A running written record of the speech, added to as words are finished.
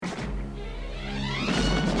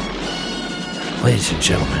Ladies and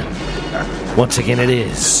gentlemen, once again it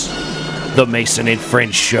is the Mason and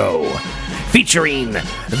Friends Show, featuring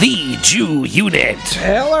the Jew Unit.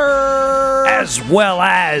 Hello! As well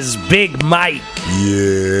as Big Mike.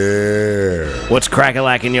 Yeah. What's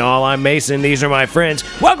crackalacking, y'all? I'm Mason. These are my friends.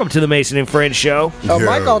 Welcome to the Mason and Friends Show. Oh,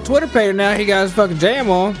 Mike on Twitter Pater now. He got his fucking jam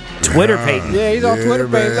on. Twitter Payton. Yeah, he's on Twitter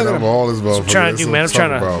Pater. Look at him. All this I'm trying to do, man. I'm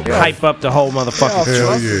trying to hype up the whole motherfucking Hell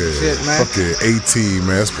show. yeah. Shit, man. Fucking 18,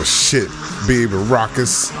 man. That's my shit. Baby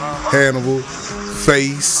Rockus, Hannibal,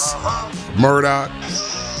 Face, Murdoch.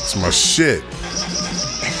 It's my shit.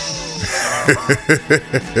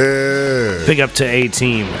 Big up to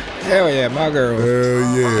A-Team. Hell yeah, my girl.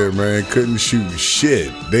 Hell yeah, man. Couldn't shoot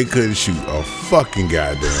shit. They couldn't shoot a fucking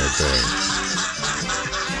goddamn thing.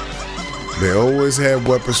 They always had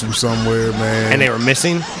weapons from somewhere, man. And they were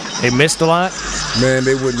missing? They missed a lot? Man,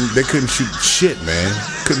 they couldn't shoot shit, man.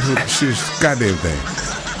 Couldn't shoot a goddamn thing.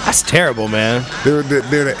 That's terrible, man. They're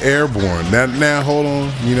the airborne. Now, hold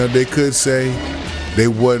on. You know, they could say they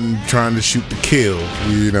wasn't trying to shoot to kill.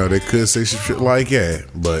 You know, they could say some shit like that.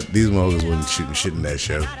 But these motherfuckers wasn't shooting shit in that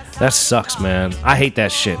show. That sucks, man. I hate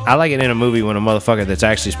that shit. I like it in a movie when a motherfucker that's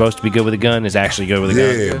actually supposed to be good with a gun is actually good with a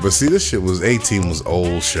gun. Yeah, but see, this shit was 18 was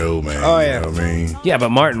old show, man. Oh, yeah. You know what I mean? Yeah, but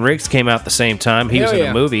Martin Riggs came out the same time. He was in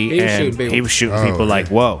a movie, He was and shooting people. he was shooting people like,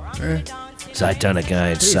 whoa. Yeah. So I done a guy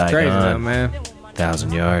in He's crazy now, Saigon, man.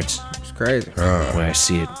 1,000 yards. It's crazy. When I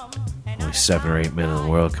see it, only 7 or 8 men in the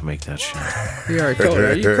world can make that shot. He already told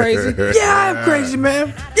her, are you crazy? Yeah, I'm crazy,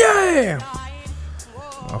 man. Yeah.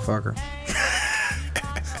 Motherfucker.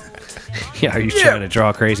 Yeah, are you trying to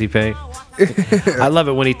draw crazy pay? I love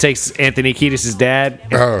it when he takes Anthony Kiedis' dad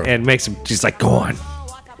and makes him just like, go on.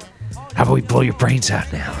 How about we blow your brains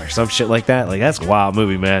out now? Or some shit like that. Like, that's a wild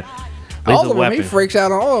movie, man. All of them, he freaks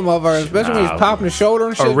out on all of them motherfuckers, especially when he's popping his shoulder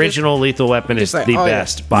and shit. Original Lethal Weapon is like, the oh, yeah.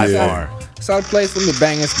 best by far. Solid place. Let me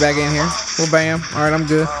bang this back in here. We'll bam. All right, I'm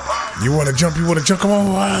good. You want to jump? Come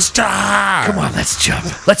on, let's jump. Come on, let's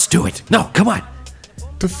jump. Let's do it. No, come on.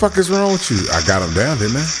 The fuck is wrong with you? I got him down,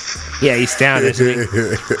 didn't I? Yeah, he's down, isn't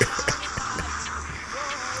he?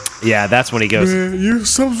 Yeah, that's when he goes. Man,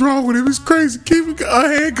 something's wrong with him. He's crazy.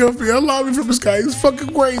 Handcuff me. Unlock me from this guy. He's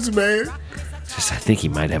fucking crazy, man. I think he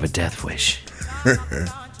might have a death wish.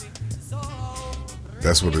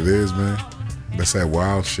 That's what it is, man. That's that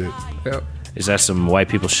wild shit. Yep. Is that some white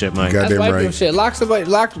people shit, Mike? Goddamn That's white right. people shit.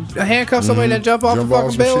 Handcuff somebody, then jump off the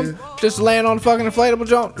fucking building, just land on the fucking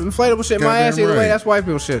inflatable shit. My ass either way. That's white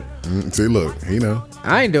people shit. See, look,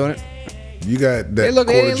 I ain't doing it. you got that. It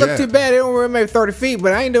didn't look too bad. It don't really maybe 30 feet,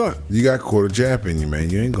 but I ain't doing it. You got quarter Jap in you, man.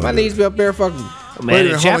 You ain't going. My knees be up there fucking. Man,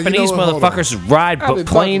 the Japanese motherfuckers ride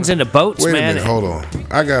planes into boats, Wait man. a minute, hold on.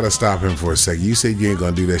 I gotta stop him for a second. You said you ain't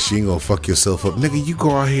gonna do that shit. You ain't gonna fuck yourself up. Nigga, you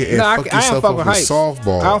go out here and fuck yourself up with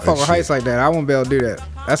softball. I don't fuck with heights like that. I won't be able to do that.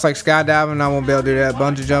 That's like skydiving. I won't be able to do that.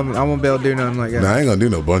 Bungee jumping. I won't be able to do nothing like that. Nah, I ain't gonna do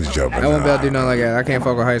no bungee jumping. I won't be able to do nothing like that. I can't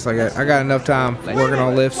fuck with heights like that. I got enough time working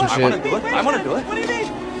on lifts and shit. I want to do it. What do you mean?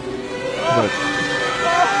 But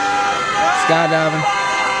skydiving.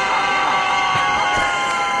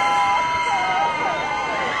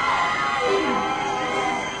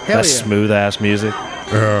 Hell That's yeah. smooth ass music.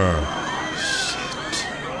 The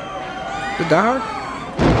Die Hard?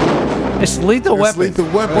 It's Lethal Weapon. Lethal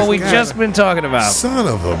Weapon. What we just been talking about. Son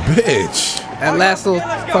of a bitch. That last little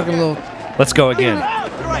fucking little. Let's go again.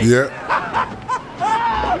 Yeah.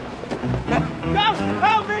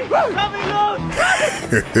 Help me! Help me, Lord!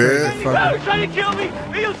 He's trying to kill me!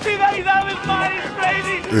 You see that? He's out of his mind! He's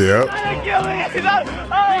crazy! Yep. He's trying to kill me! He's out. Oh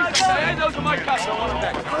my God! Those are my cups. I want them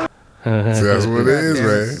back. See, that's what it is,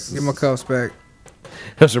 man. Give my cuffs back.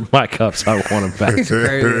 Those are my cups. I want them back.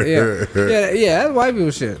 Crazy. Yeah, that's white people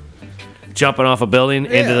shit. Jumping off a building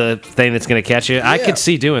into the thing that's going to catch you. I could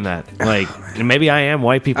see doing that. Like, maybe I am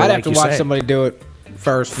white people. I'd like have to watch somebody do it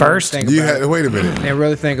first. First? Wait a minute. And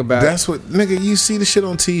really think about That's what, nigga, you see the shit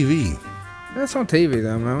on TV. That's on TV,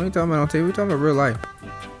 though, man. We ain't talking about on TV. We talking about real life.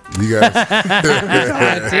 You guys, man.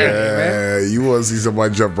 you want to see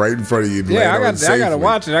somebody jump right in front of you? Yeah, I got to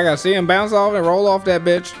watch it. I got to see him bounce off and roll off that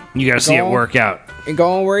bitch. You got to see it work out. And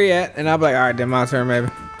go on where he at. And I'll be like, all right, then my turn, maybe.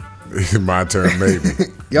 My turn, maybe.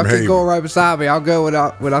 Y'all keep going right beside me. I'll go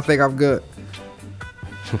when I think I'm good.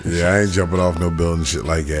 Yeah, I ain't jumping off no building shit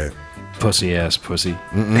like that. Pussy ass pussy.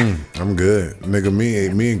 I'm good, nigga.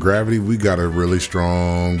 Me and Gravity, we got a really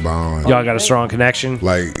strong bond. Y'all got a strong connection.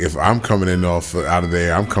 Like if I'm coming in out of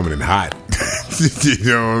there, I'm coming in hot. You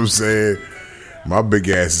know what I'm saying? My big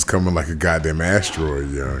ass is coming like a goddamn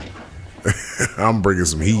asteroid, young. I'm bringing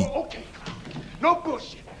some heat. Okay, no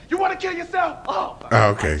bullshit. You want to kill yourself?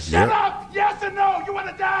 Okay. Shut up! Yes or no? You want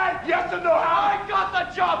to die? Yes or no? I got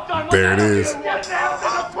the job done. There it is. What the hell's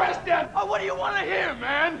in the question? Oh, what do you want to hear,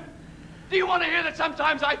 man? Do you want to hear that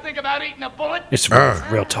sometimes I think about eating a bullet? It's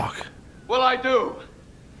real talk. Well, I do.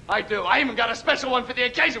 I even got a special one for the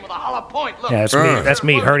occasion with a hollow point. Look. Yeah, that's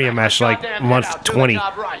me hernia mesh like month 20.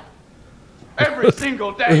 Right. Every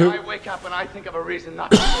single day I wake up and I think of a reason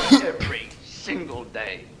not to do it. Every single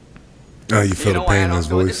day. Oh, you feel the pain in his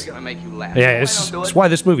This is voice. gonna make you laugh. Yeah, it's why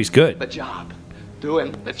this movie's good. The job.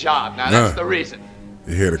 Doing the job. Now that's the reason.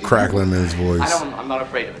 You hear the crackling in his voice. I'm not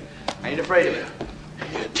afraid of it. I ain't afraid of it.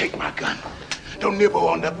 Here, take my gun. Don't nibble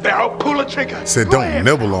on the barrel. Pull the trigger. Said Go don't ahead.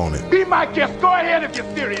 nibble on it. Be my guest. Go ahead if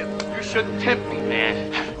you're serious. You shouldn't tempt me,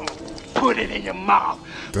 man. Put it in your mouth.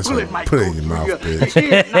 That's Pull what- it might put it go in your through mouth, your- bitch.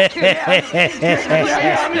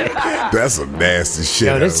 That's some nasty shit.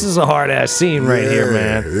 Yo, this is a hard ass scene right here,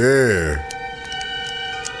 man. Yeah.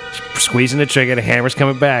 Squeezing the trigger, the hammer's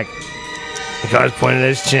coming back. The car's pointed at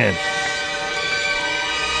his chin.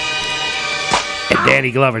 And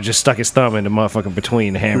Danny Glover just stuck his thumb in the motherfucking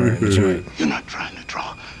between the hammer and the joint. You're not trying to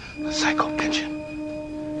draw a psycho picture.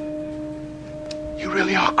 You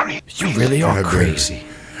really are crazy. You really are God damn it. crazy.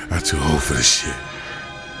 I'm too old for this shit.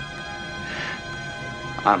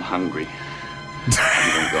 I'm hungry. I'm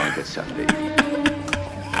gonna go and get something to eat.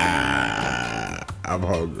 I'm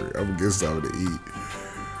hungry. I'm gonna get something to eat.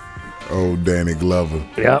 Oh, Danny Glover.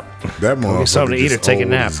 Yep. That motherfucker get something to eat or just take a old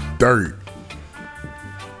nap. as dirt.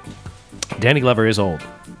 Danny Glover is old.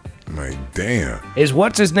 Like, damn. Is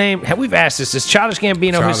what's his name? We've asked this. Is Childish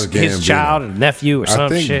Gambino Childish his Gambino. child or nephew or I some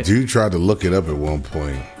think shit? Dude tried to look it up at one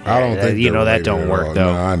point. I don't think you know that related don't at work, all.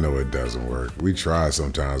 though. No, I know it doesn't work. We try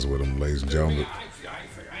sometimes with him, ladies and gentlemen.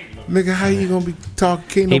 Nigga, how you gonna be talking?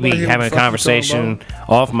 Can't He nobody be hear having a what the fuck you conversation talking about?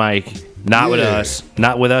 off mic, not with Yeah. us,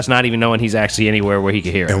 not even knowing he's actually anywhere where he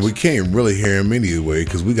can hear And us. we can't really hear him anyway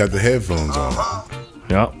because we got the headphones on.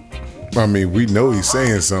 Yep. I mean, we know he's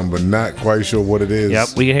saying something, but not quite sure what it is. Yep.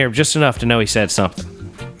 We can hear him just enough to know he said something.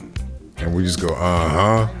 And we just go,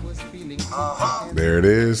 uh-huh. There it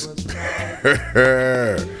is.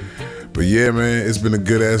 But yeah, man, it's been a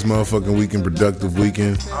good-ass motherfucking weekend, productive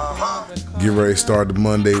weekend. Get ready to start the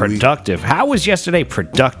Monday week. Productive. How was yesterday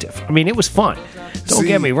productive? I mean, it was fun. Don't See,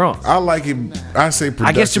 get me wrong. I like it. I say productive.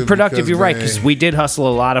 I guess you're productive. because, You're right, man, because we did hustle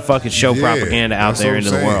a lot of fucking show yeah, propaganda out that's there what into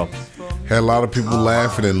I'm the saying. world. Had a lot of people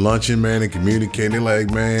laughing and lunching, man, and communicating. They're like,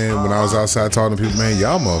 man, when I was outside talking to people, man,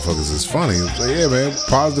 y'all motherfuckers is funny. It's like, yeah, man,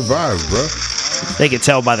 positive vibes, bro. They could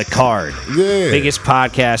tell by the card. Yeah. Biggest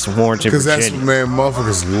podcast in Warrenton, Because that's, Virginia. man,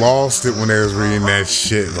 motherfuckers lost it when they was reading that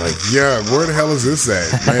shit. Like, yeah, where the hell is this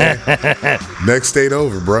at, man? Next state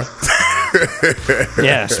over, bro.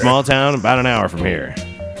 Yeah, small town, about an hour from here.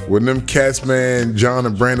 When them cats, man, John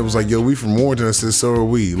and Brandon was like, yo, we from Warrenton. I said, so are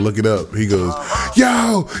we. Look it up. He goes,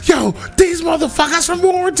 yo, these motherfuckers from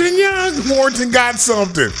Warrenton, Warrenton got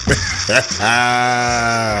something.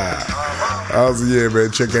 I was like, yeah,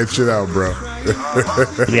 man, check that shit out, bro.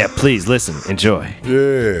 Yeah, please listen, enjoy.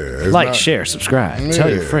 Yeah. It's Like, not, share, subscribe, tell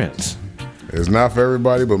your Yeah. friends. It's not for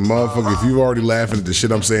everybody, but motherfucker, if you already laughing at the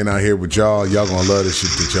shit I'm saying out here with y'all gonna love the shit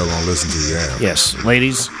that y'all gonna listen to. Yeah. Yes,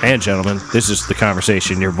 ladies and gentlemen, this is the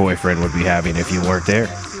conversation your boyfriend would be having if you weren't there.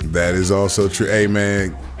 That is also true. Hey,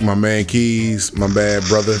 man, my man Keys, my bad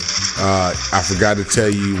brother. I forgot to tell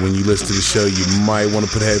you when you listen to the show, you might want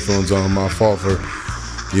to put headphones on. My fault for,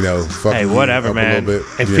 fucking Hey, you whatever, up man. a little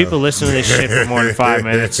bit. If you people know. listen to this shit for more than 5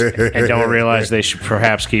 minutes and don't realize they should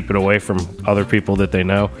perhaps keep it away from other people that they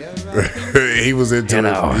know, He was into You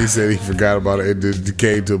know. it. He said he forgot about it. It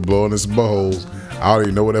came to blowing his buttholes. I don't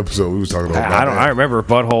even know what episode we was talking about. I remember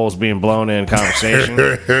buttholes being blown in conversation,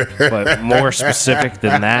 but more specific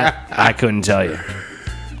than that, I couldn't tell you.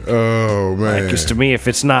 Oh, man. Because to me, if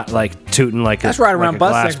it's not like tooting like That's a, right like around a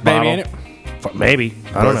butt glass sex, baby, bottle, ain't it? Maybe.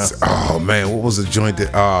 I don't know. Oh, man. What was the joint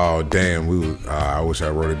that... Oh, damn. I wish I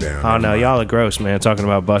wrote it down. Oh, no. Y'all are gross, man. Talking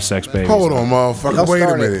about butt sex, baby. Hold on, motherfucker. Y'all Wait a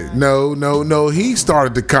started. minute. No. He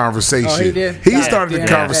started the conversation. Oh, he did? He Yeah, started the yeah,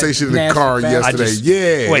 conversation in the nasty car bastard.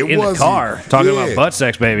 yesterday. Yeah. Wait, it in the was car? Talking about butt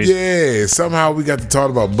sex babies? Yeah. Somehow we got to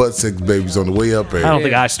talk about butt sex babies on the way up there. I don't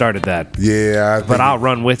think I started that. Yeah. But I'll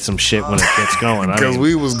run with some shit when it gets going. I Because mean,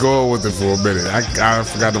 we was going with it for a minute. I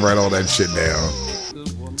forgot to write all that shit down.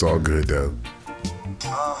 It's all good, though.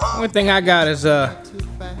 Only thing I got is Look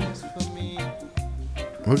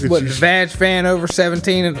at what you. the Vag fan over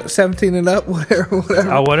 17 and up, whatever.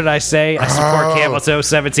 oh, what did I say? I support Oh. Camel Toe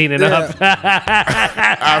 17 and up.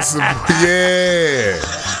 Yeah.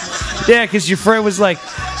 Yeah, because your friend was like,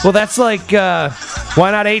 well, that's like, why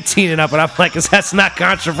not 18 and up? And I'm like, 'cause that's not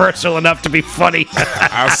controversial enough to be funny.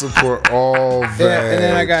 I support all that. Yeah, and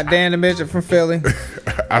then I got Dan the Midget from Philly.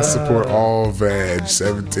 I support all vag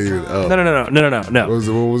 17 and up. No.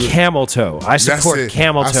 What was it? Camel toe. I support That's it.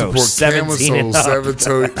 camel I toe. support 17 and up.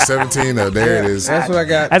 17 up. There it is. That's what I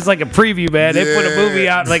got. That's like a preview, man. They put a movie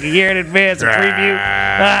out like a year in advance, a preview.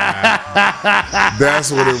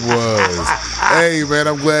 That's what it was. Hey, man,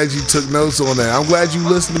 I'm glad you took notes on that. I'm glad you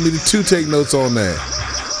listened to me to take notes on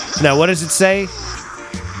that. Now, what does it say?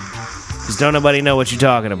 Because don't nobody know what you're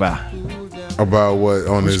talking about. About what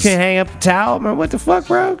on You this? can't hang up a towel, man. What the fuck,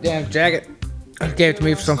 bro? Damn jacket. He gave it to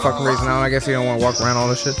me for some fucking reason. I guess he don't want to walk around all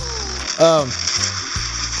this shit.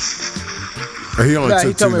 He only He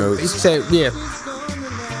took 2 told me. He notes. said, yeah.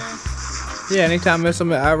 Yeah, anytime I miss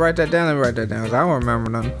something, I write that down. Let me write that down. 'Cause I don't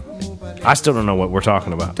remember nothing. I still don't know what we're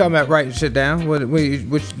talking about. Talking about writing shit down.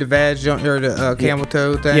 Which the vag jump or the camel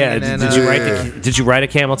toe thing. Yeah, and then, did you write a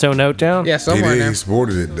camel toe note down? Yeah, He somewhere in did. there. He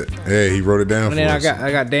sported it. Yeah, he wrote it down And for then us.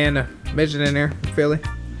 I got Dan the midget in there, Philly.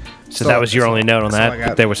 So that was your only note on that's all I that?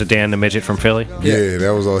 got. There was a Dan the midget from Philly? Yeah,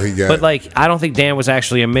 that was all he got. But, like, I don't think Dan was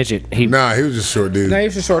actually a midget. Nah, he was just a short dude. No,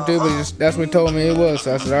 he's a short dude, but that's what he told me it was.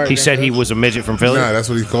 So I said, all right. He Dan, said he was a midget from Philly? Nah, that's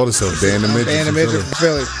what he called himself. Dan the Midget. Dan the from midget Philly. from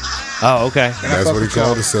Philly. Oh, okay. And I That's fuck what he with y'all.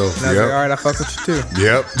 called himself. And I was like, all Yep. right, I fuck with you too.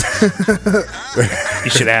 Yep. You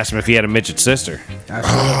should ask him if he had a midget sister.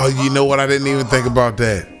 Oh, you know what? I didn't even think about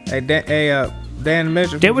that. Hey, Dan the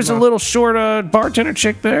midget. There was a little short bartender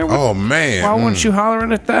chick there. Oh, man. Why weren't you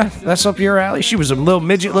hollering at that? That's up your alley. She was a little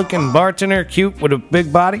midget-looking bartender, cute with a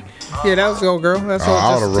big body. Yeah, that was the old girl. That's Oh, all.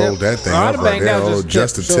 I would just have a tip. rolled that thing Oh, I'd up have right banged there. out Oh,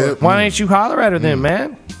 just a tip. Why ain't you holler at her then,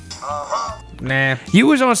 man? Nah. You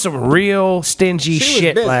was on some real stingy She was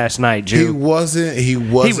shit busy. last night, He Jew. wasn't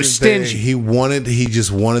was there. stingy. He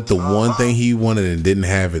just wanted the one thing he wanted and didn't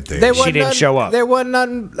have it there. She didn't show up. There wasn't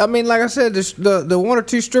nothing. I mean, like I said, the one or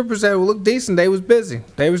two strippers that would look decent, they was busy.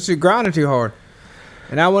 They was too grinding too hard.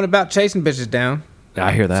 And I went about chasing bitches down.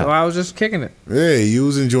 I hear that. So I was just kicking it. Yeah, you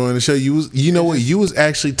was enjoying the show. You know what? You was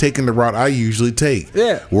actually taking the route I usually take.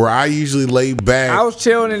 Yeah. Where I usually lay back. I was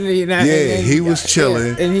chilling and he was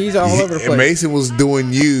chilling. Yeah, and he's all over the place. Mason was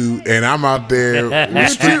doing you, and I'm out there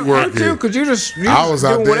street working. You too, because you I was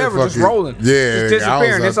out doing there whatever, just fucking- rolling. Yeah, just I was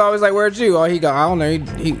disappearing. out- It's always like, where'd you? Oh, he got. I don't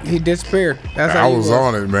know. He disappeared. That's how I he was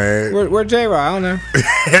on it, man. Where J-Rock? I don't know.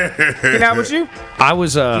 He not with you? I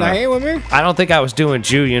was, Nah, he ain't with me. I don't think I was doing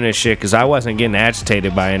Jew unit shit because I wasn't getting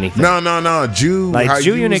agitated by anything. No. Jew. Like, how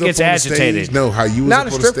Jew you unit was up gets on the agitated. stage. No, how you was Not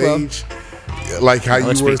up a on the strip club. stage. Like how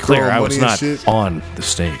Let's you were be clear, throwing I money was and not shit. on the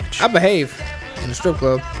stage. I behave in the strip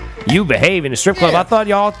club. You behave in the strip club. Yeah. I thought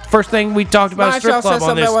y'all first thing we talked about a strip y'all said club on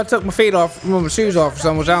something this. about I took my feet off, my shoes off or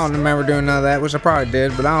something, which I don't remember doing none of that, which I probably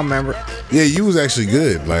did, but I don't remember. Yeah, you was actually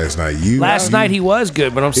good last night. Last night he was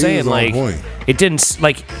good, but I'm saying was on like point. it didn't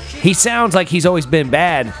like he sounds like he's always been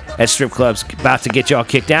bad at strip clubs, about to get y'all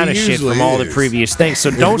kicked down He and shit usually from all the is. previous things.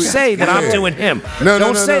 So don't say that I'm Yeah. doing him. No,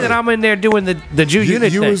 don't no, say no. that I'm in there doing the Jew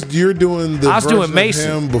unit thing. You're doing the I was version doing of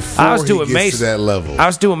Mason. him before I was doing he gets Mason. to that level. I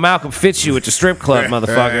was doing Malcolm Fitzhugh at the strip club,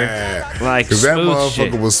 motherfucker. Like Because that smooth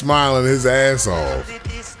motherfucker shit. was smiling his ass off.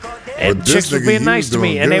 And But this chicks were nigga, being he nice was to me,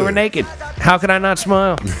 doing and they good. were naked. How could I not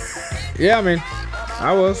smile? Yeah, I mean,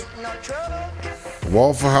 I was.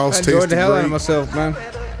 Waffle House I tasted enjoyed the hell out of great. myself, man.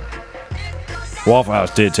 Waffle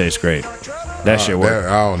House did taste great. That shit worked.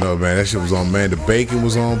 I don't know, man. That shit was on, man. The bacon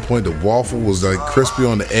was on point. The waffle was like crispy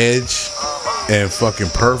on the edge and fucking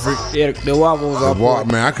perfect. Yeah, the waffle was off.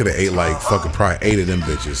 Man, I could have ate like fucking probably 8 of them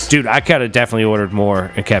bitches. Dude, I could have definitely ordered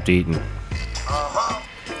more and kept eating.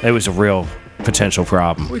 It was a real potential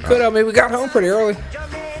problem. We could have. I mean, we got home pretty early.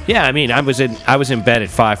 Yeah, I mean, I was in bed at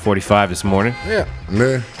 5:45 this morning, Yeah.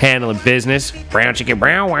 Yeah. handling business. Brown chicken,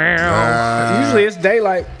 brown wow. Usually it's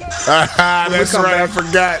daylight. That's come right.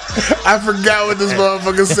 back. I forgot what this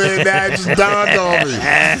motherfucker said. Now it just dawned on me.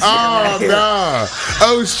 Oh, no.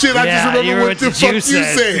 Oh, shit. I Yeah, just you remember were what the what fuck you you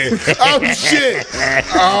said. said. Oh, shit.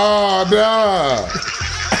 Oh, no.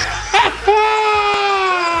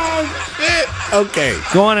 Okay.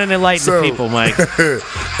 Go on and enlighten So- the people, Mike.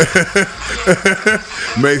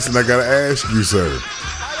 Mason, I gotta ask you, sir.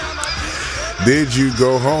 Did you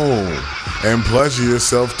go home and pleasure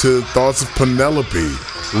yourself to thoughts of Penelope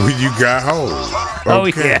when you got home? Oh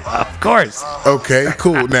Okay. yeah, of course. Okay,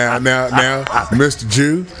 cool. Now, Mr.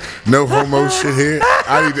 Jew, no homo shit here.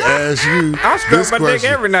 I need to ask you I this spent my dick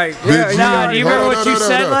question. every night. Did Yeah, you- Nah, do you remember Hold what on, you no,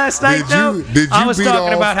 said no. last night, though? Did you I was beat talking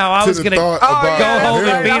off about how I to was the gonna thought go about home and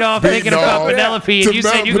him beat off beating thinking about off Penelope, to and you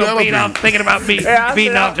said you gonna beat Penelope. off thinking about me, Yeah, I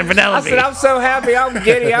beating said, off to I Penelope. said, I'm so happy, I'm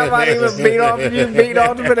giddy. I might even beat off you, beat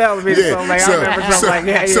off to Penelope or something. Like, I remember something like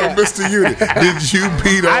that. So, Yeah. Mr. Unit, did you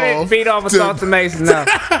beat off? I didn't beat off with to- Salsa Mason, no.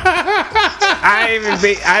 I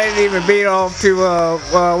didn't even beat off to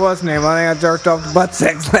what's his name? I think I jerked off to butt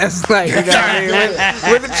sex last night. You know what I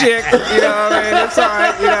mean? With a chick. You know what I mean? That's all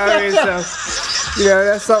right. You know what I mean? So,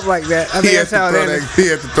 that's something like that. I think that's how it ended. He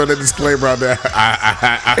had to throw that disclaimer out there.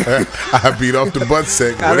 I beat off the butt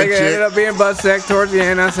sex. I think it ended up being butt sex towards the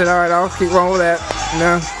end. I said, all right, I'll keep rolling with that.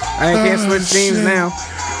 I can't switch teams now.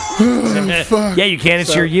 Yeah, you can.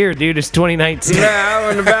 It's your year, dude. It's 2019. Yeah, I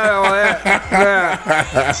wasn't about all that. Yeah.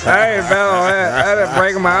 I ain't about all that. I'd have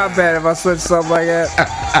breaking my iPad if I switched something like that.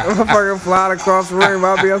 If I fucking flying across the room,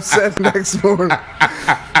 I'll be upset next morning.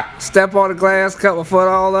 Step on the glass, cut my foot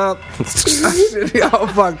all up. I should be all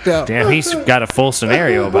fucked up. Damn, he's got a full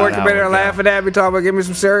scenario about Boy, how come in there laughing at me, talking about give me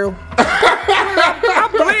some cereal.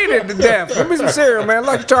 I'm bleeding to death. Give me some cereal, man.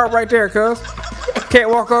 Lucky Charm right there, cuz. Can't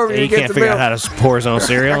walk over you he to get can't the figure milk. out how to pour his own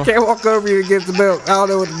cereal. I can't walk over you to get the milk. I don't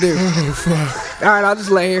know what to do. Oh, fuck. All right, I'll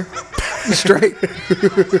just lay here. Straight. Go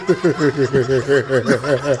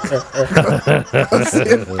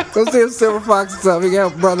see if Silver Fox or something. He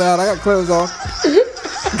got brother out. I got clothes on.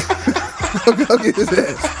 Go get his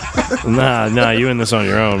ass. Nah, you in this on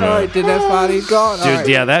your own, man. All right, then that's fine. He's gone. Dude, right.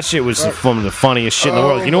 yeah, that shit was some of the funniest shit in the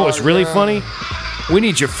world. You know what was really funny? We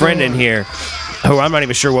need your friend in here, who I'm not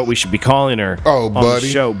even sure what we should be calling her on Buddy. the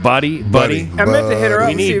show. Buddy. I meant to hit her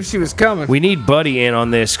up and see if she was coming. We need Buddy in on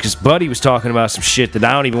this, because Buddy was talking about some shit that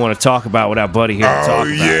I don't even want to talk about without Buddy here to talk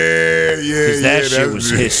about. Yeah. Because that shit was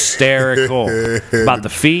hysterical. About the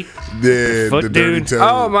feet. Yeah, foot the dirty dude. toes.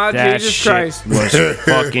 Oh, my That Jesus shit Christ. was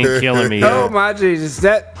fucking killing me. Oh, Yo. my Jesus.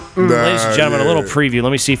 That... Ladies and gentlemen, a little preview.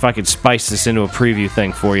 Let me see if I can spice this into a preview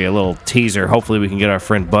thing for you. A little teaser. Hopefully we can get our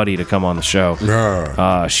friend Buddy to come on the show.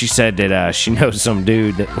 She said that she knows some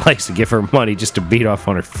dude that likes to give her money just to beat off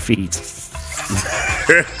on her feet.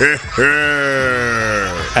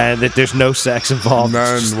 And that there's no sex involved.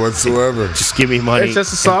 None whatsoever. Just give me money. It's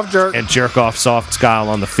just a soft jerk. And jerk off soft Skyle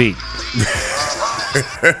on the feet.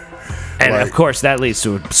 And of course, that leads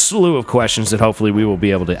to a slew of questions that hopefully we will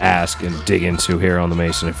be able to ask and dig into here on the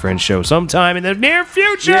Mason and Friends show sometime in the near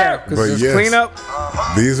future. Yeah, because clean up.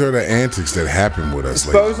 These are the antics that happen with us,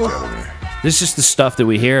 ladies and gentlemen. This is just the stuff that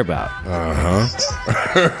we hear about.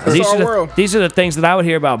 These are the things that I would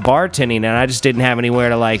hear about bartending, and I just didn't have anywhere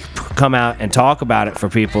to come out and talk about it for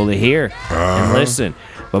people to hear and listen.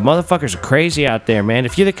 But motherfuckers are crazy out there, man.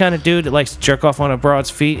 If you're the kind of dude that likes to jerk off on a broad's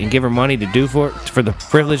feet and give her money to do for the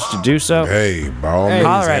privilege to do so, hey, by all means,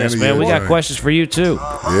 holler at us, man. We got questions for you too.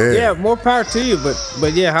 Yeah, more power to you,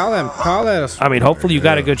 but yeah, holler at us. I mean, hopefully you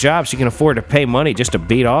got a good job so you can afford to pay money just to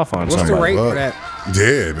beat off on somebody. What's the rate for that?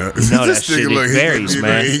 Yeah, no, that shit varies,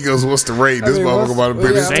 man. He goes, "What's the rate?" This motherfucker about to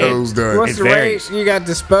get his toes done. What's the rate? You got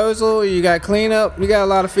disposal, you got cleanup, you got a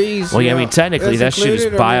lot of fees. Well, yeah, I mean, technically that shit is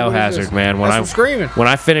biohazard, man. When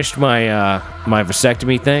I finished my my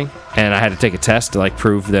vasectomy thing, and I had to take a test to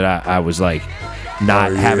prove that I was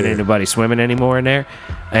not having anybody swimming anymore in there,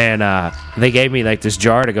 and they gave me this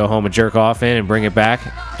jar to go home and jerk off in and bring it back,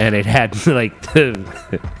 and it had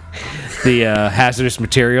the hazardous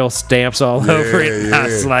material stamps all over it. And I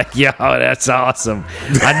was like, yo, that's awesome.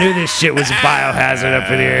 I knew this shit was a biohazard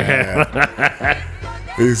up in here.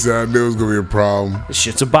 He said I knew it was going to be a problem. This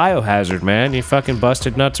shit's a biohazard, man. You fucking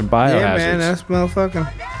busted nuts are biohazards. Yeah, man, that's motherfucking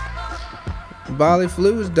bodily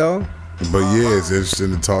fluids, dog. But yeah, it's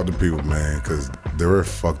interesting to talk to people, man, because they're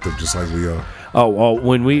fucked up just like we are. Oh, well,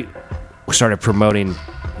 when we started promoting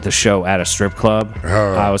the show at a strip club,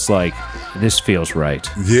 I was like, this feels right.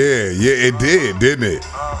 Yeah, it did, didn't it?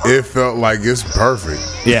 It felt like it's perfect.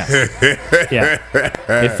 Yeah.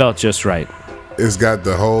 It felt just right. It's got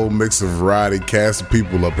the whole mix of variety cast of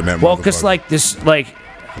people up in that. Well, because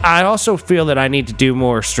I also feel that I need to do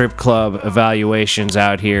more strip club evaluations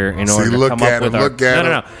out here in order to come up with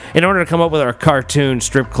our in order to come up with our cartoon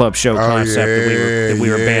strip club show concept that we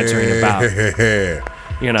were bantering about.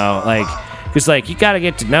 You know, because you got to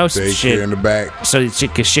get to know some shit in the back, so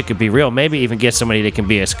shit could be real. Maybe even get somebody that can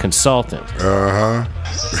be a consultant.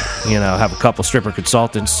 You know, have a couple stripper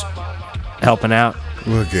consultants helping out.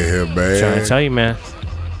 Look at him, man. Trying to tell you, man.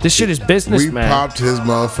 This shit is business, man. We popped his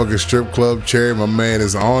motherfucking strip club cherry. My man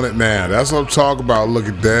is on it now. That's what I'm talking about. Look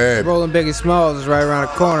at that. Rolling Biggie Smalls is right around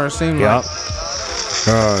the corner. It seems like.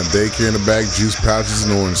 Daycare in the back, juice pouches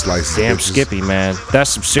and orange slices. Damn Skippy, man. That's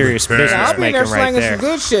some serious business I'll be making there right slanging there. some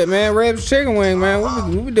good shit, man. Ribs, chicken wing, man.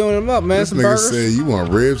 We be doing them up, man. This some nigga burgers. said you want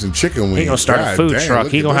ribs and chicken wings. He gonna start a food truck.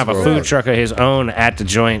 He gonna have a food truck of his own at the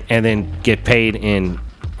joint and then get paid in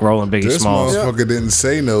Rolling Biggie Smalls. This motherfucker didn't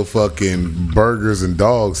say no fucking burgers and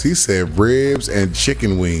dogs. He said ribs and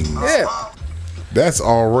chicken wings. Yeah. That's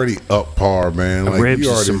already up par, man. Like Ribs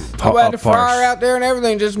you is already. some I had the up par. fryer out there and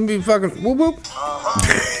everything, just be fucking whoop whoop.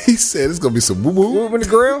 He said it's gonna be some woo woo. Whoop in the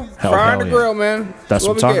grill. Fryer in the yeah. grill, man. That's what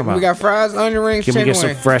I'm we talking get. about. We got fries, onion rings, Can we chicken get some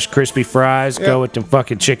wings. fresh, crispy fries? Yep. Go with them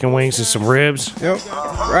fucking chicken wings and some ribs. Yep.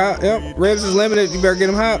 Right. Yep. Ribs is limited. You better get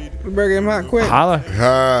them hot. You better get them hot quick. Holla. We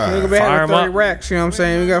gonna be Fire having 'em 30 up. racks. You know what I'm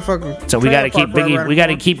saying? We got fucking. So we got to trailer keep park right Biggie. around We the got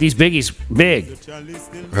to corner. keep these biggies big.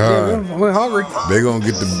 We're hungry. They're gonna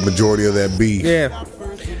get the majority of that beef. Yeah.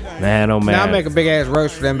 Man, oh man. Now I make a big ass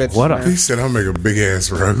roast for them bitches. What a- man. He said I'll make a big ass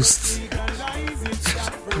roast.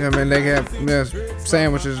 You know what I mean? They can have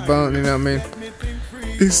sandwiches, bun. You know what I mean?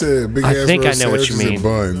 He said big I ass think I roast know what you sandwiches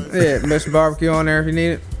and bun. Yeah, mix some barbecue on there if you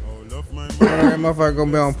need it. That motherfucker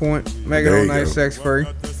gonna be on point. Make it There all you nice, go. sexy for you.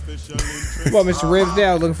 Well, Mr. Ribs there,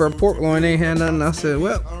 I was looking for a pork loin. They ain't had nothing. I said,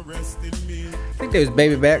 well, I think they was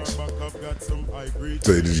baby backs.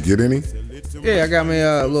 So did you get any? Yeah, I got me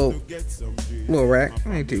a little rack.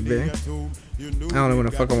 Ain't too big. I don't know when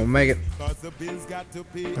the fuck I'm gonna make it.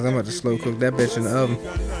 Cause I'm about to slow cook that bitch in the oven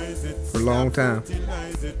for a long time.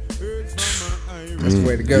 That's the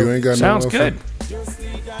way to You go. ain't got Sounds no good.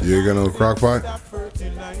 You ain't got no crock pot?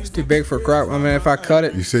 It's too big for a crock. I mean, if I cut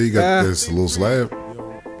it, You say you got this little slab?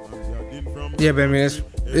 yeah, but I mean,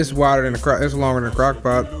 it's wider than the crock. It's longer than the crock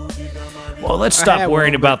pot. Well, let's I stop had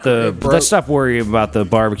worrying one, about but the. it broke. Let's stop worrying about the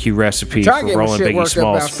barbecue recipe Try to for get my Rolling shit Biggie worked up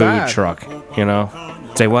Small's food outside. truck. You know.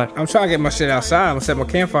 Say what? I'm trying to get my shit outside. I'm gonna set my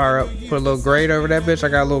campfire up. Put a little grate over that bitch. I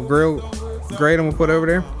got a little grate I'm gonna put over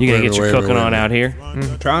there. You gonna Wait a get your minute, cooking wait a on minute. out here?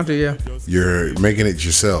 Trying to, yeah. You're making it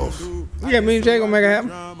yourself. Yeah, me and Jay gonna make it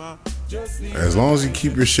happen. As long as you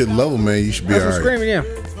keep your shit level, man, you should be That's what I'm alright. screaming,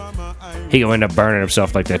 yeah. He gonna end up burning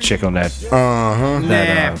himself like that chick on that Uh-huh.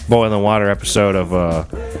 that boiling water episode of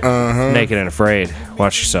Naked and Afraid.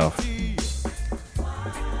 Watch yourself.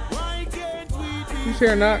 You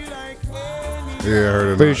sure or not? Yeah, I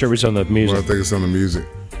heard it. Pretty sure it's on the Well, I music. think it's on the music.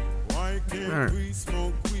 Alright.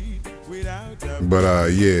 But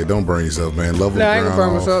yeah, don't burn yourself, man. Level Nah, I the ain't gonna burn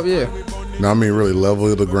ground off. myself, yeah. No, I mean really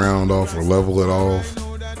level the ground off or level it off.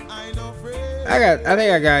 I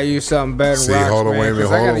think I gotta use something better than See, rocks, hold on, man, wait a minute,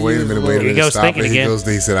 'cause I hold gotta on, wait a use minute, a wait a little- minute. He goes Stop thinking it. He again. goes,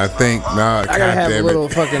 he said, I think, nah, I gotta God have a damn little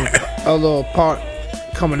it. fucking, a little part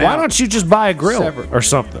coming Why out. don't you just buy a grill Separate. or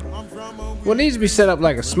something? Well, it needs to be set up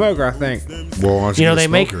like a smoker, I think. Well, why don't You know get a they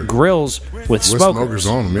make smoker? grills with With smokers. smokers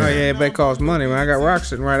on them, Oh yeah. yeah, but it costs money, man. I got rocks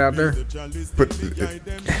sitting right out there. But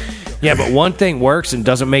Yeah, but one thing works and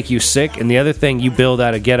doesn't make you sick, and the other thing you build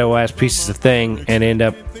out of ghetto ass pieces of thing and end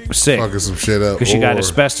up sick fucking some shit up. because you got or-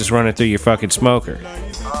 asbestos running through your fucking smoker.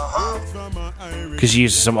 Because you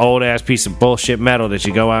use some old ass piece of bullshit metal that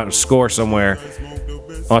you go out and score somewhere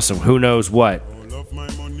on some who knows what.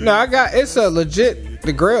 No, it's a legit.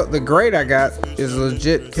 The grate I got is a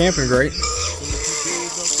legit camping grate.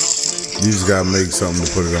 You just gotta make something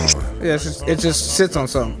to put it on. Yeah, it just sits on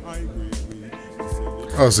something.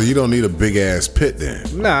 Oh, so you don't need a big ass pit then?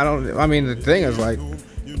 No, I don't. I mean, the thing is like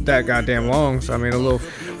that goddamn long. So I mean, a little.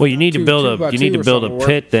 Well, you need to Two build by a you need two to or build something a will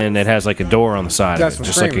pit then that has like a door on the side That's of it, what I'm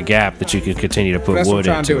just like a screaming. gap that you can continue to put That's what I'm wood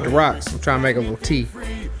trying to do into. with the rocks. I'm trying to make a little T,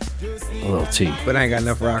 A little T. but I ain't got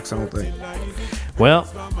enough rocks. I don't think. Well,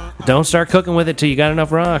 don't start cooking with it till you got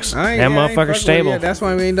enough rocks. I ain't, That yeah, I ain't fucking motherfucker's with it stable. yet. That's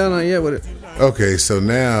why we ain't done nothing yet with it. Okay, so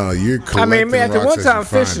now you're I collecting mean, man, at the rocks one as you time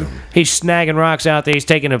find fishing. them. He's snagging rocks out there. He's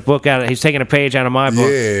taking a book out. He's taking a page out of my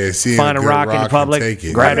book. Yeah, see Find a good rock in and public, take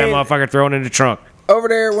it. grab I mean- that motherfucker, throw it in the trunk. Over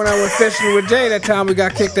there when I went fishing with Jay that time we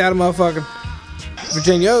got kicked out of motherfucking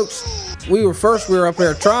Virginia Oaks. We were up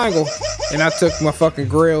there at Triangle and I took my fucking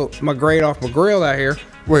my grate off my grill out here.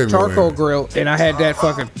 Wait a minute, Charcoal wait a grill, and I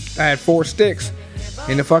had 4 sticks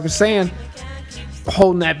in the fucking sand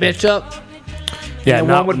holding that bitch up. Yeah, And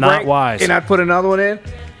not would not break, wise. And I'd put another one in.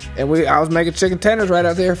 And I was making chicken tenders right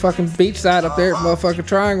out there, fucking beachside up there, motherfucking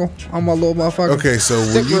Triangle on my little motherfucking. Okay, so when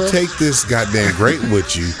stick you grill. take this goddamn grate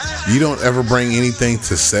with you, you don't ever bring anything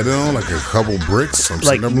to set it on, like a couple bricks, some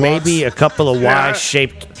like cinder blocks? maybe a couple of Yeah.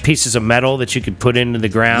 Y-shaped pieces of metal that you could put into the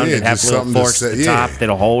ground Yeah, and have just little something to forks at set- the top yeah.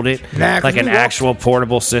 that'll hold it, Nah, 'cause like an we walk- actual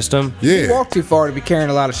portable system. You Yeah. walk too far to be carrying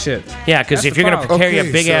a lot of shit. Yeah, because That's if the you're gonna problem. carry a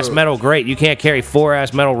Okay, big ass so- metal grate, you can't carry 4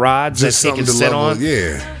 ass metal rods Just that he something can to sit level. on.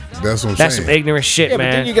 Yeah, that's what I'm That's saying. some ignorant shit, Yeah, but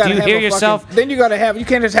man. then you gotta Do you have hear a yourself? Fucking, then you gotta have. You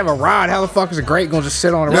can't just have a rod. How the fuck is a grate gonna just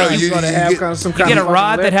sit on a No, rod? you- You gotta you have get- kind of some You kind get a of fucking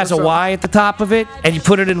rod that lift has or a something. Y at the top of it, and you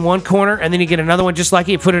put it in one corner, and then you get another one just like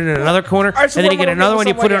it. You put it in another corner, right, so and then what you get am I gonna another do one. with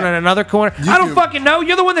You put it something on like another corner. You I don't can- fucking know.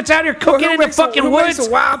 You're the one that's out here cooking who in the makes a- fucking who makes woods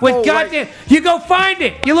a wild with pole, goddamn. You go find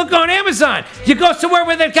it. You look on Amazon. You go somewhere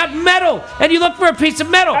where they've got metal, and you look for a piece of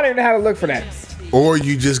metal. I don't even know how to look for that. Or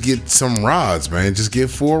you just get some rods, man. Just get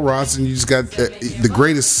 4 rods, and you just got the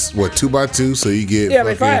greatest 2x2. So you get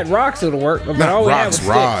but if I had rocks, it'll work. But not all we rocks, had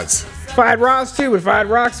was rods. Sticks. If I had rods too, but if I had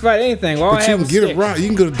rocks, if I had anything, all I But you had can was get sticks. a rod. You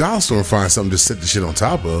can go to the dollar store and find something to set the shit on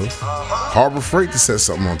top of. Harbor Freight to set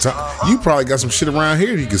something on top. You probably got some shit around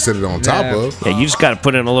here you can set it on top of. Yeah, you just got to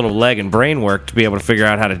put in a little leg and brain work to be able to figure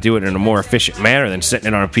out how to do it in a more efficient manner than sitting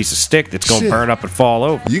it on a piece of stick that's going to Shit. burn up and fall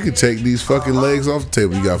over. You can take these fucking legs off the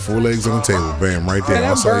table. You got 4 legs on the table. Bam, right there. Man,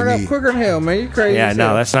 That's that all burn you up need. quicker than hell, man. You crazy? Yeah, as no,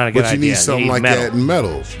 hell. that's not a good But you idea. need something like metal. that in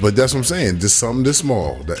metal. But that's what I'm saying. Just something this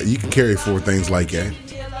small. That you can carry 4 things like that.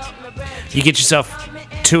 You get yourself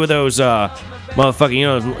 2 of those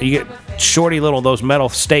motherfucking, you get shorty little those metal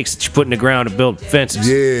stakes that you put in the ground to build fences.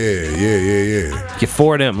 Yeah. Get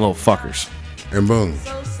 4 of them little fuckers. And boom.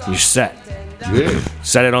 You're set. Yeah.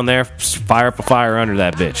 Set it on there, fire up a fire under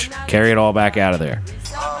that bitch. Carry it all back out of there.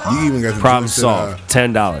 You even got the Problem joints solved.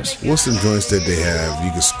 $10. What's some joints that they have?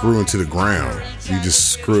 You can screw into the ground. You just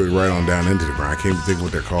screw it right on down into the ground. I can't even think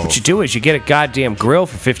what they're called. What you do is you get a goddamn grill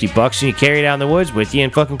for $50 and you carry it out in the woods with you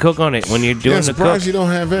and fucking cook on it when you're doing Yeah, I'm the cook. surprised you don't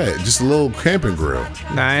have that. Just a little camping grill.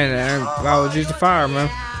 Nah, I always use the fire, man.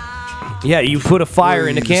 Yeah, you put a fire Well,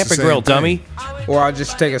 in the it's the camping same grill, thing. dummy. Or I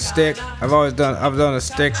just take a stick. I've done a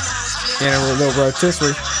stick and a little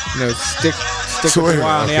rotisserie. Stick So with wait, the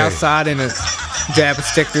wire on the okay. outside and jab a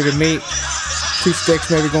stick through the meat. 2 sticks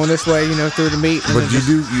maybe going this way, through the meat. and But then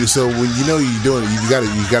you just- do so when you're doing it,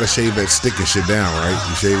 you gotta shave that stick and shit down, right?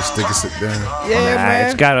 You shave the stick and sit down. Yeah, Nah,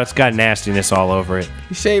 man. it's got nastiness all over it.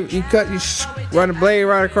 You shave, you cut, run the blade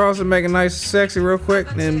right across and make it nice and sexy real quick,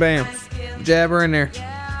 and then bam, jab her in there.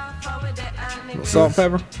 Salt,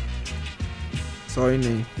 pepper. That's all you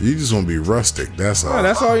need. You just want to be rustic. That's all. Oh,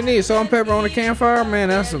 that's all you need. Salt and pepper on the campfire, man.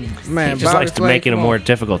 That's a man. He just likes to body make it a flavor. more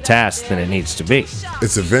difficult task than it needs to be.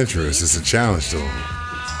 It's adventurous. It's a challenge to him.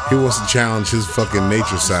 He wants to challenge his fucking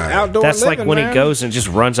nature side. Outdoor That's living, like when man. he goes and just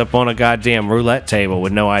runs up on a goddamn roulette table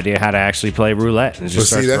with no idea how to actually play roulette and But just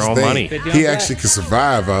see, starts that's the throwing thing. money. He actually can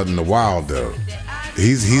survive out in the wild, though.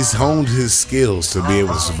 He's honed his skills to be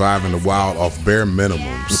able to survive in the wild off bare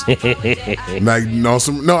minimums.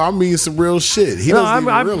 I mean some real shit. He No, doesn't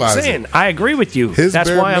even I'm realize saying, it. I agree with you. His That's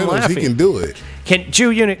bare why I'm minimums, laughing. he can do it.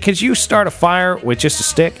 Could you start a fire with just a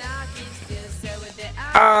stick?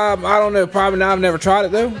 I don't know. Probably not. I've never tried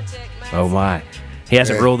it though. Oh my. He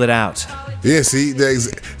hasn't Hey. ruled it out. Yeah, see,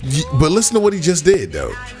 but listen to what he just did,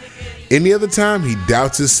 though. Any other time, he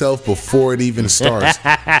doubts himself before it even starts.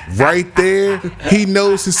 Right there, he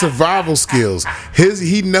knows his survival skills.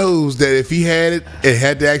 He knows that if he had it and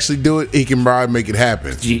had to actually do it, he can probably make it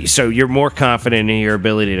happen. So you're more confident in your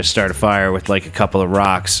ability to start a fire with like a couple of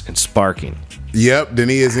rocks and sparking. Yep, than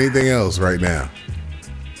he is anything else right now.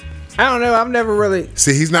 I don't know. I've never really.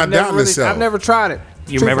 See, he's not doubting himself. I've never tried it.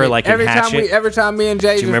 You remember, like, in every time Hatchet? every time me and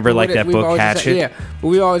Jay. Do you remember, like, that book, Hatchet? Yeah, but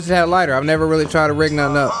we always had a lighter. I've never really tried to rig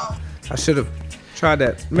nothing up. I should have tried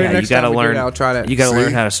that. Maybe Yeah, next you gotta time we do learn. that, I'll try that. You gotta See?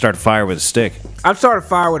 learn how to start a fire with a stick. I've started a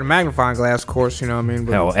fire with a magnifying glass, of course. You know what I mean?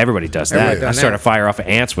 But, Hell, everybody does that. Everybody I done start that. a fire off of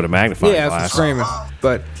ants with a magnifying yeah, glass. that's screaming.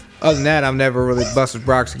 But other than that, I've never really busted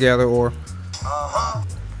rocks together or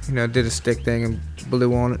did a stick thing and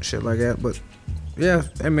blew on it, shit like that. But yeah,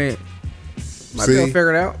 I mean. Might be able to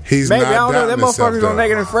figure it out. He's Maybe, not I don't know. Them doubting himself, motherfuckers on though.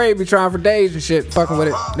 Naked and Afraid be trying for days and shit, fucking with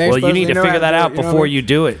it. They ain't Well, you supposed need to know how figure that do it, out you know what I before mean? you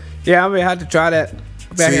do it. Yeah, I mean, I had to try that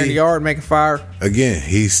back here in the See? yard, make a fire. Again,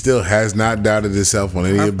 he still has not doubted himself on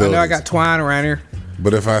any I abilities. know I got twine around here.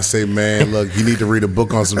 But if I say, man, look, you need to read a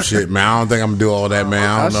book on some shit, man, I don't think I'm gonna do all that, man.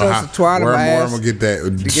 I I'll don't know show how some twine in where my more I'm ass gonna get that. To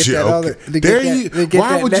get shit, that okay. other, to get there that, you. to get Why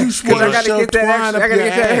that would next, you want I to gotta shove get that twine extra, up I gotta your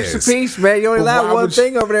get that ass? extra piece, man. You only But allowed why one would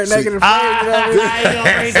thing over there, see- Naked and Afraid. You know what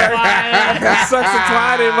I mean? I suck some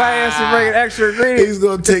twine in my ass and bring an extra ingredient. He's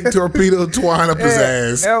gonna take torpedo twine up his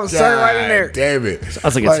ass. that was so right in there. Damn it!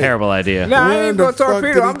 That's like a terrible idea. Nah, I Where ain't the gonna fuck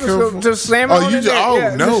torpedo. did I'm he just come gonna from? just slam it Oh, on you in just- there. oh,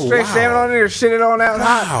 Yeah, no, just straight wow. slam it on in there, shit it on out Wow.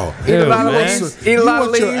 hot. Eat a lot of man. leaves. Eat a lot of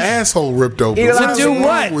want your leaves. asshole ripped open. Eat a lot What's of wrong leaves.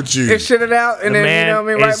 what? with you? And shit it out, and The then man you know what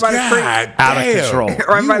I mean, right is by the creek, God Out of damn. control.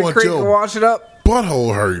 right You by the want creek, your and wash it up.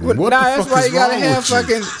 butthole hurting. What nah, the that's fuck why is you gotta wrong have with you?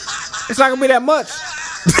 fucking. It's not gonna be that much.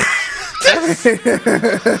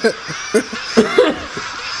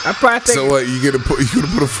 I probably think. So what? You gonna put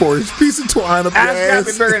a 4-inch piece of twine up your That's gotta be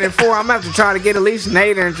ass? bigger than 4. I'm gonna have to try to get at least an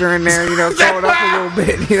 8-inch in there, throw it up a little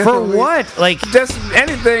bit. You know For I mean? what? Like, Just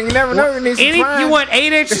anything. You never know. You need some twine. you want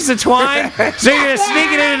 8 inches of twine? So you're gonna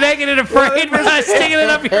sneak it in Naked and Afraid by sticking it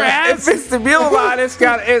up your If ass? it's the mule line, it's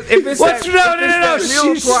got. If it's What's- that, no, if no, it's no, no, that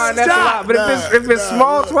mule shh, twine, that's a stop. lot. But if it's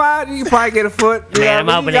small twine, you can probably get a foot. You Man,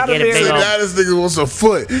 know I'm what I hoping mean? to get a You big gotta Now this nigga wants a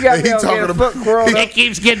foot. be able- You gotta And be he able to talking get a about. foot curled It up.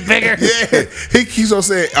 keeps getting bigger. Yeah, he keeps on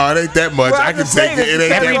saying ain't that much. Well, I I'm can just take saying it. It it's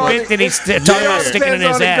ain't Every that much. bit that he's talking about sticking in Depends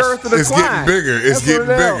his on the ass. girth of the It's twine. getting bigger. It's That's what getting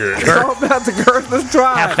it is. bigger. It's all about the girth of the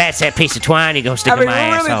twine. How fat's that piece of twine you gonna stick I mean, in my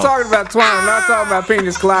we're really asshole? talking about twine. I'm not talking about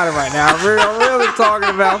penis colada right now. I'm really talking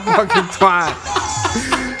about fucking twine.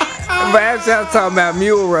 But actually, I was talking about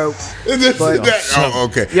mule rope.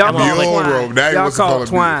 Okay. Y'all Mule call it twine. rope. That Y'all was call called it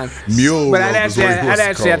twine. Mule But rope. I'd is what he actually, wants I'd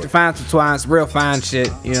actually have to find some twine, some real fine shit.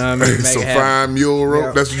 You know what I mean? Make some it happen. fine mule rope.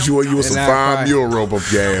 Yep. That's what you want. You want some And fine fine. mule rope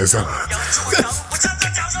up your ass.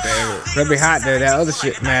 That'd be hot though. That other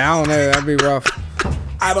shit, man. I don't know. That'd be rough.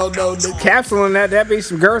 I don't know. Nigga. Capsule in that'd be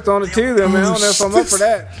some girth on it too, though, man. I don't know if I'm up for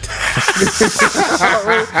that.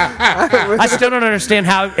 I still don't understand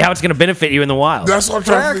how it's gonna benefit you in the wild. That's what I'm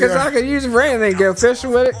trying to Because figure I out. could use it for anything. Go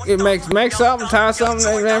fishing with it. It make something, tie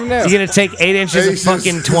something. You never know. You're gonna take 8 inches of Inches,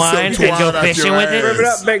 fucking twine some and go twine out fishing your with ass. Rip it it?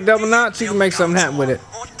 up, big double knots. You can make something happen with it.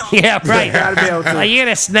 Yeah, right. Gotta be able to. Like, you're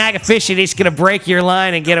gonna snag a fish and he's gonna break your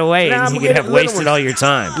line and get away, Nah, and I'm you gonna could get have little wasted ones. all your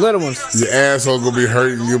time. Little ones. Your asshole gonna be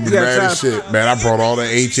hurting. You'll be You gotta mad try as shit. Man, I brought all the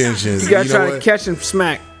 8 inches. You gotta know try to what? catch and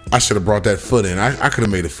smack. I should have brought that foot in. I could have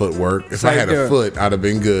made a foot work. If I how you had do a it. foot, I'd have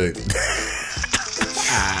been good. This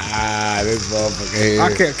motherfucker I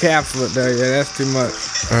head. can't capsule it though. Yeah, that's too much.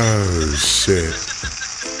 Oh shit.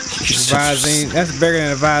 Visine. That's bigger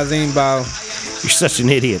than a Visine bottle. You're such an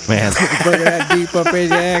idiot, man. Bringing that deep up in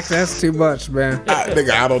your ass. That's too much, man. Nigga,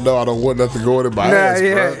 I don't know. I don't want nothing going in my Nah, ass,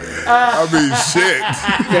 yeah. bro. I mean, shit.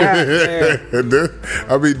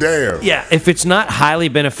 I mean, damn. Yeah, if it's not highly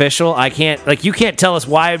beneficial, I can't, like, you can't tell us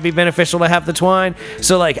why it'd be beneficial to have the twine.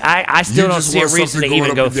 So, like, I still don't see a reason to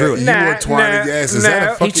even go through it. You want twine in your ass? Is that a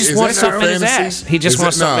fucking? He just is wants that a something in his fantasy? ass. He just Is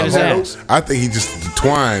wants it- something in his hold on. ass. I think he just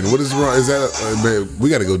twine. What is wrong? Is that? Man, we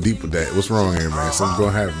got to go deep with that. What's wrong here, man? Something's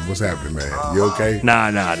gonna happen. What's happening, man? You okay? Nah.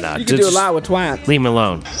 You can do a lot with twine. Leave him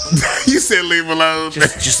alone. You said leave him alone.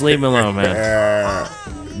 Just leave him alone, man.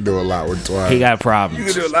 Do a lot with twine. He got You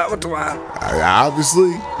problems. can do a lot with twine.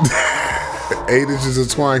 Obviously, 8 inches of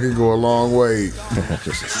twine can go a long way.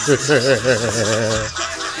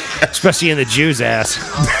 Especially in the Jew's ass.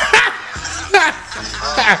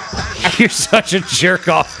 You're such a jerk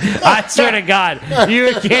off. I swear to God,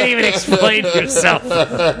 you can't even explain yourself.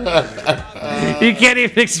 You can't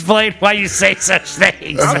even explain why you say such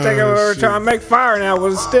things. I'm thinking we're trying to make fire now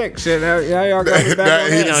with a stick. Shit, now y'all got me back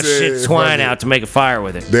on He You that. know, said, shit twine fuck it. out to make a fire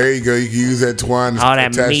with it. There you go. You can use that twine. To All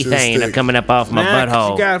that attach to the methane stick. coming up off my Nah, 'cause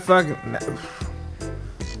butthole. You gotta fucking.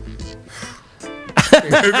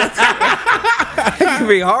 It can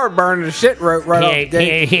be hard burning the shit rope right off the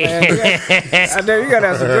gate. Man. I know you gotta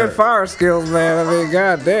have some good fire skills, man. I mean,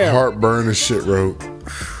 goddamn. Heartburn and shit rope.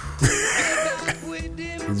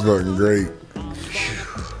 It's fucking great.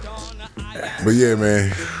 But yeah,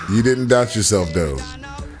 man, you didn't doubt yourself though.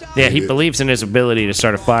 Yeah, he believes in his ability to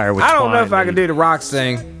start a fire with I don't twine, know if I but can do the rocks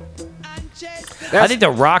thing. I think the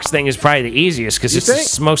rocks thing is probably the easiest because it's think?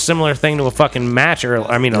 the most similar thing to a fucking match or,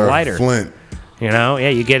 I mean, a Or lighter. Flint. You know? Yeah,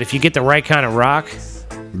 if you get the right kind of rock.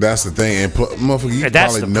 That's the thing. And motherfucker, you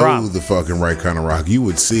That's probably the know problem. the fucking right kind of rock. You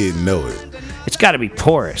would see it and know it. It's got to be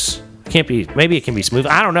porous. Can't be. Maybe it can be smooth.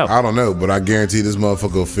 I don't know. I don't know, but I guarantee this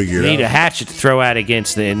motherfucker will figure You it need a out. hatchet to throw out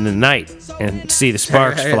against in the night and see the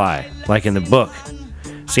sparks fly, like in the book.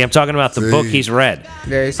 See, I'm talking about the book he's read.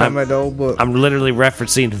 Yeah, he's talking about the old book. I'm literally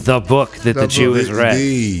referencing the book that the Jew has read.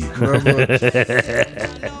 Indeed.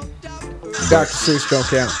 Dr. Seuss don't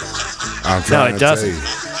count. I'm No, trying it to tell doesn't.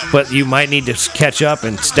 you. But you might need to catch up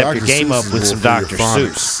and step your Dr. game Seuss up is with more some for your Dr.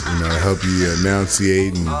 phonics, Seuss. You know, help you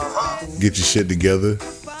enunciate and get your shit together.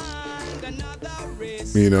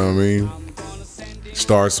 You know what I mean?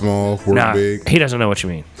 Start small, work Nah, big. he doesn't know what you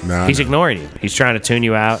mean. Nah, He's no. ignoring you. He's trying to tune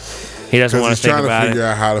you out. He doesn't want Because to he's think trying to about figure it.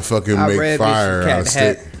 out how to fucking I make read fire me out some of Cat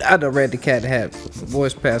in stick. Hat. I done read the Cat in Hat.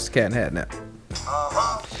 Boys passed the Cat in Hat now.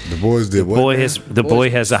 The boys did what? The boy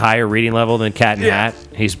has a higher reading level than Cat in Yeah. Hat.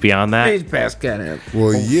 He's beyond that. He's past Cat in Hat.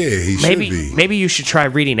 Well, yeah, he should be. Maybe you should try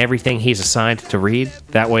reading everything he's assigned to read.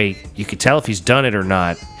 That way you can tell if he's done it or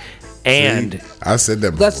not. And See, I said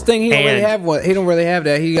that before. That's the thing. He don't really And- have one. He don't really have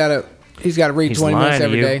that. He's got to read he's 20 lying minutes to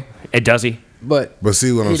every you. day. Does he? But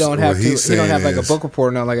see what he don't have to. He saying don't have like a is- book report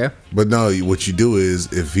or nothing like that. But no, what you do is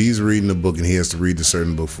if he's reading a book and he has to read a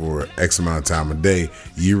certain book for X amount of time a day,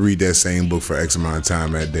 you read that same book for X amount of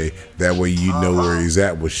time that day. That way you know where he's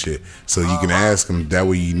at with shit. So you can ask him. That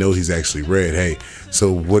way you know he's actually read. Hey,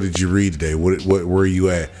 so what did you read today? What where are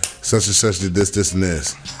you at? Such and such did this, and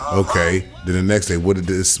this. Okay. Then the next day, what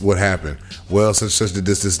happened? Well, such and such did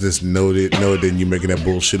this. No, it didn't. You making that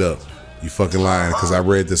bullshit up. You fucking lying because I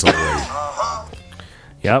read this already.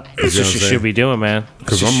 Yep. That's You know what you what I'm should be doing, man.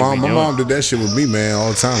 Because my mom did that shit with me, man, all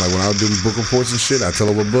the time. Like when I was doing book reports and shit, I tell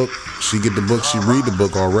her what book. She get the book, she read the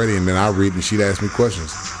book already, and then I read and she'd ask me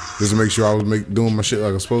questions. Just to make sure I was doing my shit like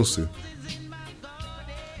I was supposed to.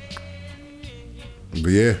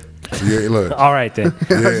 But yeah, look. All right, then.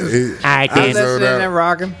 Yeah, All right, I'm then. listening and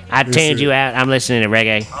rocking. I tuned you out. I'm listening to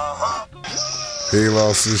reggae. He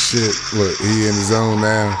lost his shit. Look, he in his zone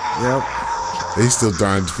now. Yep. He's still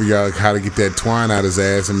trying to figure out how to get that twine out his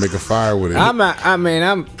ass and make a fire with it.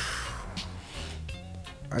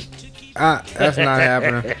 That's not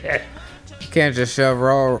happening. Can't just shove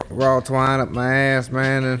raw twine up my ass,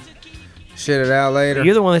 man, and shit it out later.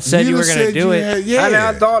 You're the one that said you were going to do it.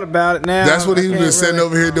 I thought about it now. That's what he's been sitting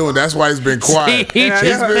over here doing. That's why he's been quiet. He's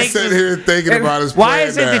He's been sitting here thinking about his Why plan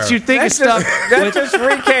is it now. that you think of That stuff?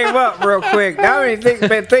 just came up real quick. I ain't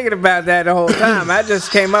been thinking about that the whole time. I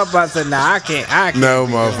just came up. I said, "Nah, I can't." No,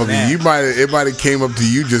 be doing motherfucker. that. It might have came up to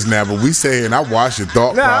you just now, but we say, and I watched your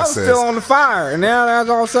thought No, I was process. still on the fire, and now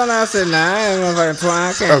all of a sudden I said, "Nah, I ain't motherfucking twine.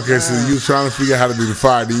 I can't." Okay, so you was trying to figure out how to do the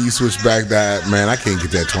fire, then you switch back that, man, I can't get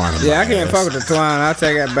that twine in my I can't ass. fuck with the twine. I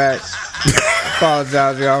take that back.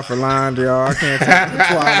 Apologize, y'all, for lying to y'all. I can't take the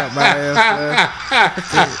twine up my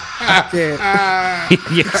ass. Man. I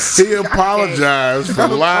can't. Yes. He apologized for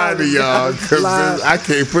lying to y'all because I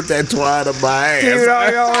can't put that twine up my ass. Dude,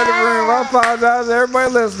 all y'all in the room, I apologize to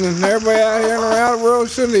everybody listening. Everybody out here and around the world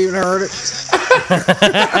shouldn't even heard it.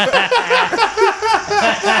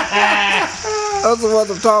 That's what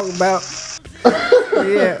I'm talking about.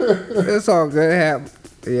 Yeah, it's all good.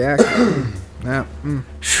 Yeah, yeah.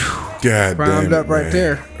 God Primed damn it, up right man.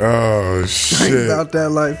 there. Oh, Think shit. about that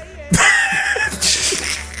life.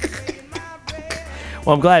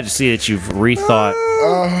 Well, I'm glad to see that you've rethought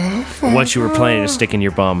what you were planning to stick in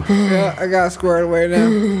your bum. Yeah, I got squared away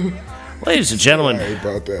now. Ladies and gentlemen,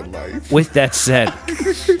 About that life. with that said,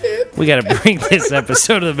 we got to bring this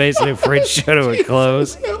episode of the Mason and Fridge Show to a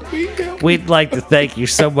close. We'd like to thank you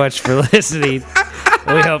so much for listening.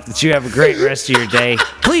 We hope that you have a great rest of your day.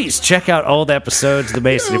 Please check out old episodes of the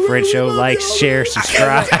Mason and Fridge Show. Like, share,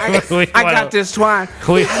 subscribe. I got this twine.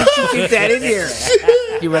 We, Keep that in here.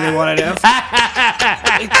 You really want to know?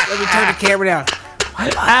 Let me turn the camera down.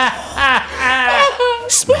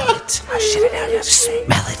 smell it. Shit it out.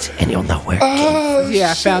 Smell it, and you'll know where it came from.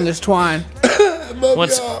 Yeah, I found this twine.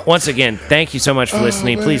 Once again, thank you so much for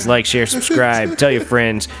listening. Please like, share, subscribe, tell your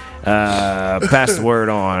friends, pass the word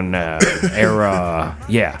on.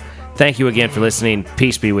 Yeah. Thank you again for listening.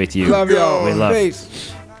 Peace be with you. Love y'all. We love.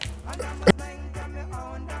 Peace.